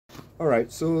All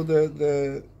right, so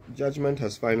the judgment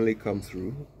has finally come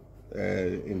through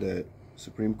in the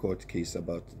Supreme Court case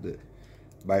about the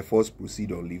by force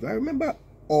proceed or leave. I remember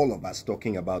all of us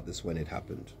talking about this when it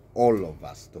happened. All of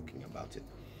us talking about it.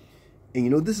 And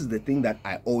you know, this is the thing that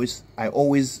I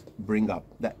always bring up,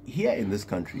 that here in this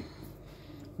country,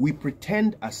 we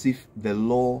pretend as if the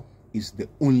law is the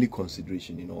only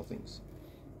consideration in all things.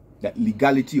 That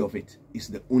legality of it is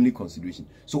the only consideration.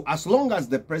 So as long as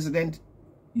the president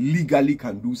legally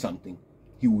can do something,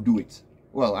 he will do it.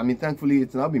 Well, I mean, thankfully,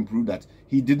 it's now been proved that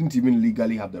he didn't even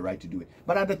legally have the right to do it.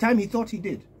 But at the time, he thought he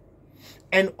did.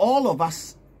 And all of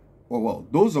us, well,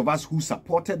 those of us who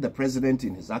supported the president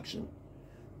in his action,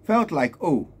 felt like,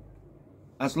 oh,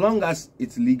 as long as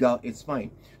it's legal, it's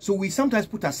fine. So we sometimes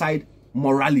put aside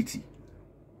morality,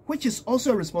 which is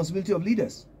also a responsibility of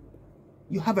leaders.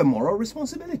 You have a moral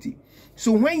responsibility.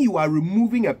 So when you are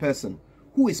removing a person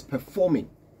who is performing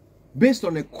based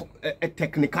on a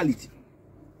technicality,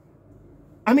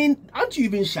 I mean, aren't you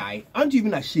even shy? Aren't you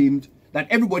even ashamed that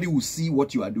everybody will see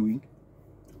what you are doing?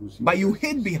 But you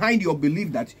hid behind your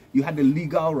belief that you had the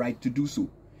legal right to do so.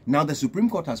 Now the Supreme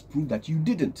Court has proved that you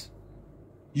didn't.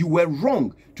 You were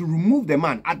wrong to remove the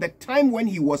man at the time when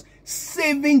he was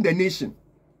saving the nation.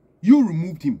 You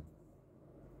removed him.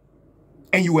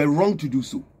 And you were wrong to do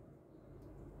so.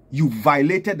 You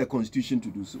violated the Constitution to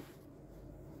do so.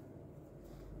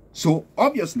 So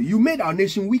obviously you made our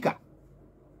nation weaker.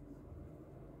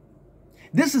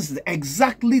 This is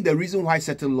exactly the reason why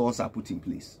certain laws are put in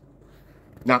place.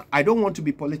 Now, I don't want to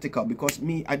be political because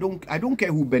I don't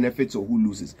care who benefits or who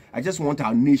loses. I just want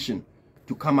our nation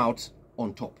to come out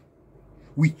on top.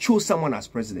 We chose someone as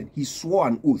president. He swore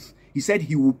an oath. He said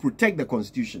he will protect the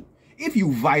Constitution. If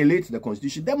you violate the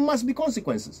Constitution, there must be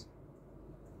consequences.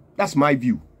 That's my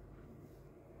view.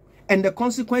 And the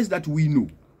consequence that we know,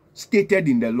 stated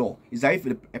in the law, is that if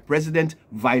a president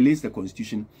violates the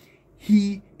Constitution,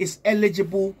 he is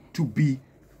eligible to be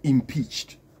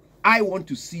impeached. I want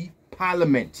to see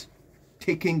Parliament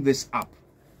taking this up.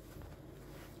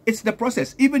 It's the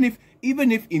process. Even if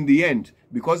in the end,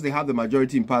 because they have the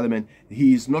majority in Parliament,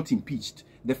 he is not impeached,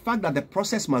 the fact that the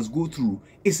process must go through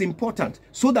is important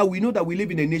so that we know that we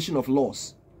live in a nation of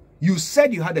laws. You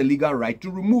said you had a legal right to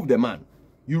remove the man.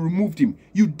 You removed him.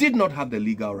 You did not have the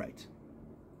legal right.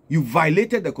 You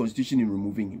violated the Constitution in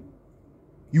removing him.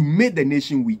 You made the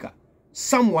nation weaker.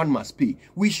 Someone must pay.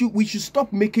 We should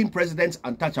stop making presidents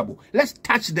untouchable. Let's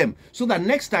touch them so that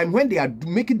next time when they are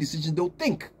making decisions, they'll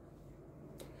think.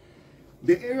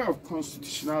 The area of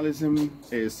constitutionalism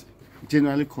is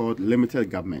generally called limited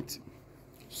government.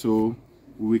 So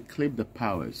we clip the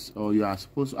powers, or you are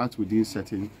supposed to act within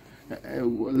certain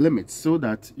limits so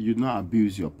that you do not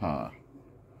abuse your power.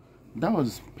 That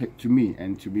was, to me,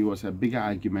 was a bigger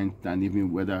argument than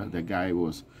even whether the guy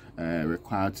was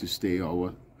required to stay or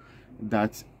what.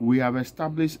 That we have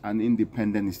established an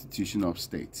independent institution of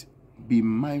state. Be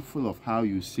mindful of how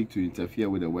you seek to interfere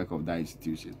with the work of that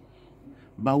institution.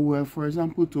 But we're, for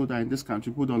example, told that in this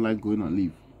country, people don't like going on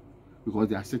leave because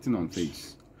they are sitting on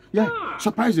things. Yeah,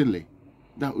 surprisingly,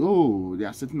 that, oh, they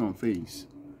are sitting on things.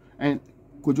 And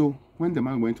Kojo, when the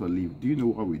man went on leave, do you know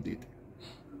what we did?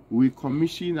 We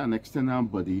commissioned an external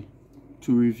body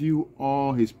to review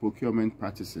all his procurement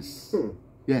practices.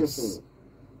 Yes.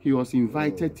 He was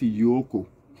invited to Yoko.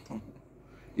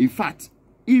 In fact,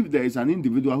 if there is an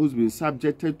individual who's been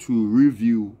subjected to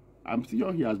review, I'm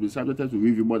sure he has been subjected to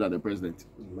review more than the president.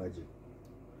 Imagine.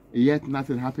 Yet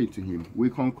nothing happened to him.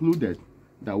 We concluded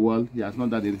that, well, he has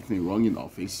not done anything wrong in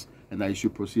office and that he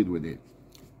should proceed with it.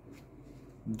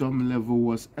 Domelevo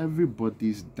was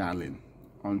everybody's darling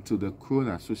until the Crown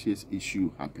Associates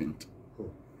issue happened,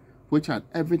 which had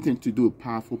everything to do with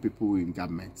powerful people in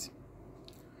government.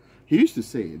 He used to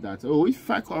say that, oh, if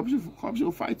fight corruption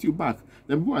will fight you back.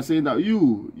 The people are saying that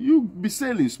you be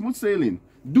sailing, smooth sailing,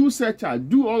 do surcharge,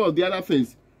 do all of the other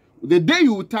things. The day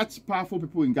you touch powerful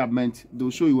people in government, they'll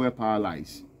show you where power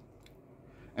lies.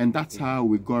 And that's how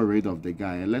we got rid of the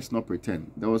guy. And let's not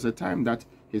pretend. There was a time that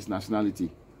his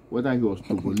nationality, whether he was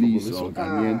Togolese or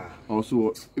Ghanaian,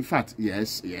 also, in fact,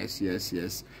 yes.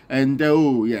 And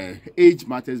oh yeah, age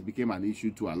matters became an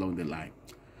issue too along the line.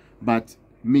 But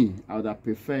me, I would have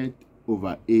preferred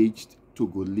overaged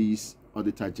Togolese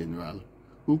Auditor General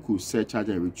who could surcharge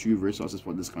and retrieve resources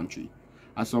for this country.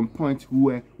 At some point,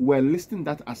 we were listing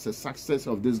that as a success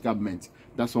of this government,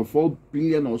 that some 4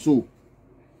 billion or so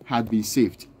had been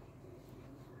saved.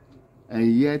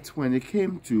 And yet, when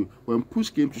push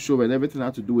came to shove and everything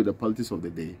had to do with the politics of the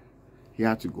day, he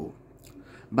had to go.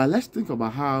 But let's think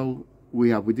about how we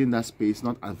have within that space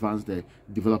not advanced the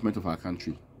development of our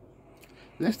country.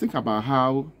 Let's think about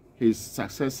how his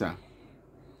successor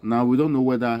Now, we don't know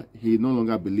whether he no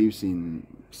longer believes in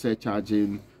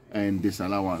surcharging and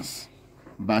disallowance,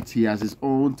 but he has his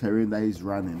own terrain that he's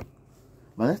running.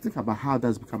 But let's think about how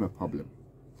that's become a problem.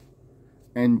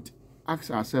 And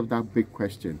ask ourselves that big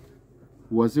question.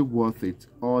 Was it worth it,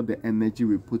 all the energy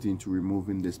we put into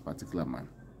removing this particular man?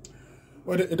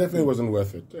 Well, it definitely wasn't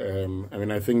worth it. I mean,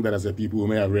 I think that as a people, we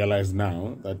may have realized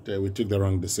now that we took the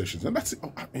wrong decisions. And that's,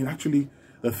 actually,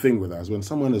 the thing with us, when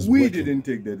someone is We working, didn't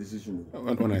take the decision.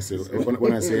 when I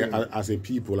say as a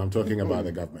people, I'm talking about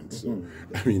the government. So,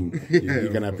 I mean, you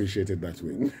can appreciate it that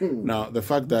way. Now, the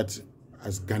fact that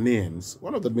as Ghanaians,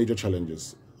 one of the major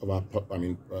challenges of our,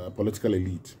 political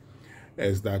elite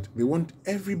is that they want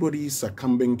everybody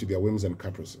succumbing to their whims and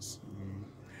caprices.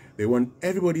 They want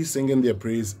everybody singing their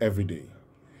praise every day.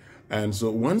 And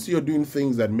so once you're doing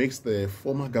things that makes the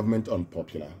former government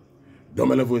unpopular,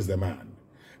 Domelevo is the man.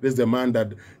 This is the man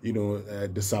that,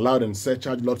 disallowed and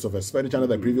surcharged lots of expenditure under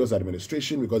the previous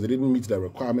administration because they didn't meet the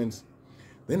requirements.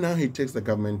 Then now he takes the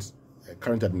government's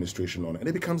current administration on, and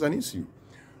it becomes an issue.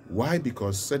 Why?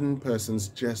 Because certain persons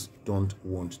just don't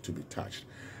want to be touched.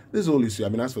 This whole issue,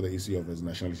 as for the issue of his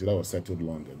nationality, that was settled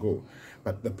long ago.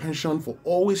 But the penchant for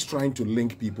always trying to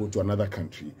link people to another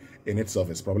country in itself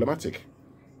is problematic.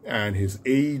 And his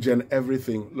age and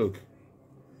everything. Look,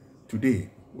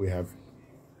 today we have,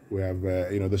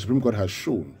 the Supreme Court has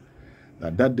shown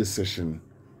that decision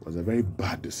was a very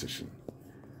bad decision.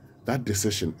 That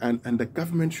decision, and the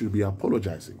government should be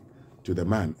apologizing to the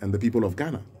man and the people of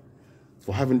Ghana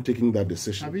for having taken that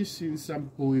decision. Have you seen some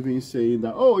people even saying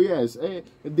that, oh yes, the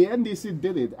NDC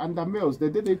did it, and the Mills, they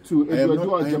did it too. I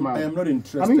am not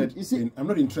interested. I'm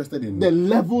not interested in the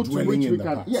level to which we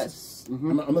can. Yes,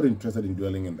 I'm not interested in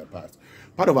dwelling in the past.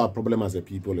 Part of our problem as a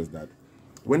people is that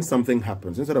when something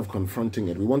happens, instead of confronting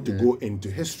it, we want to go into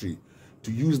history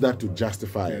to use that to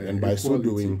justify it, and by so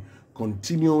doing,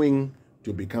 continuing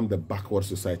to become the backward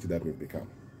society that we've become.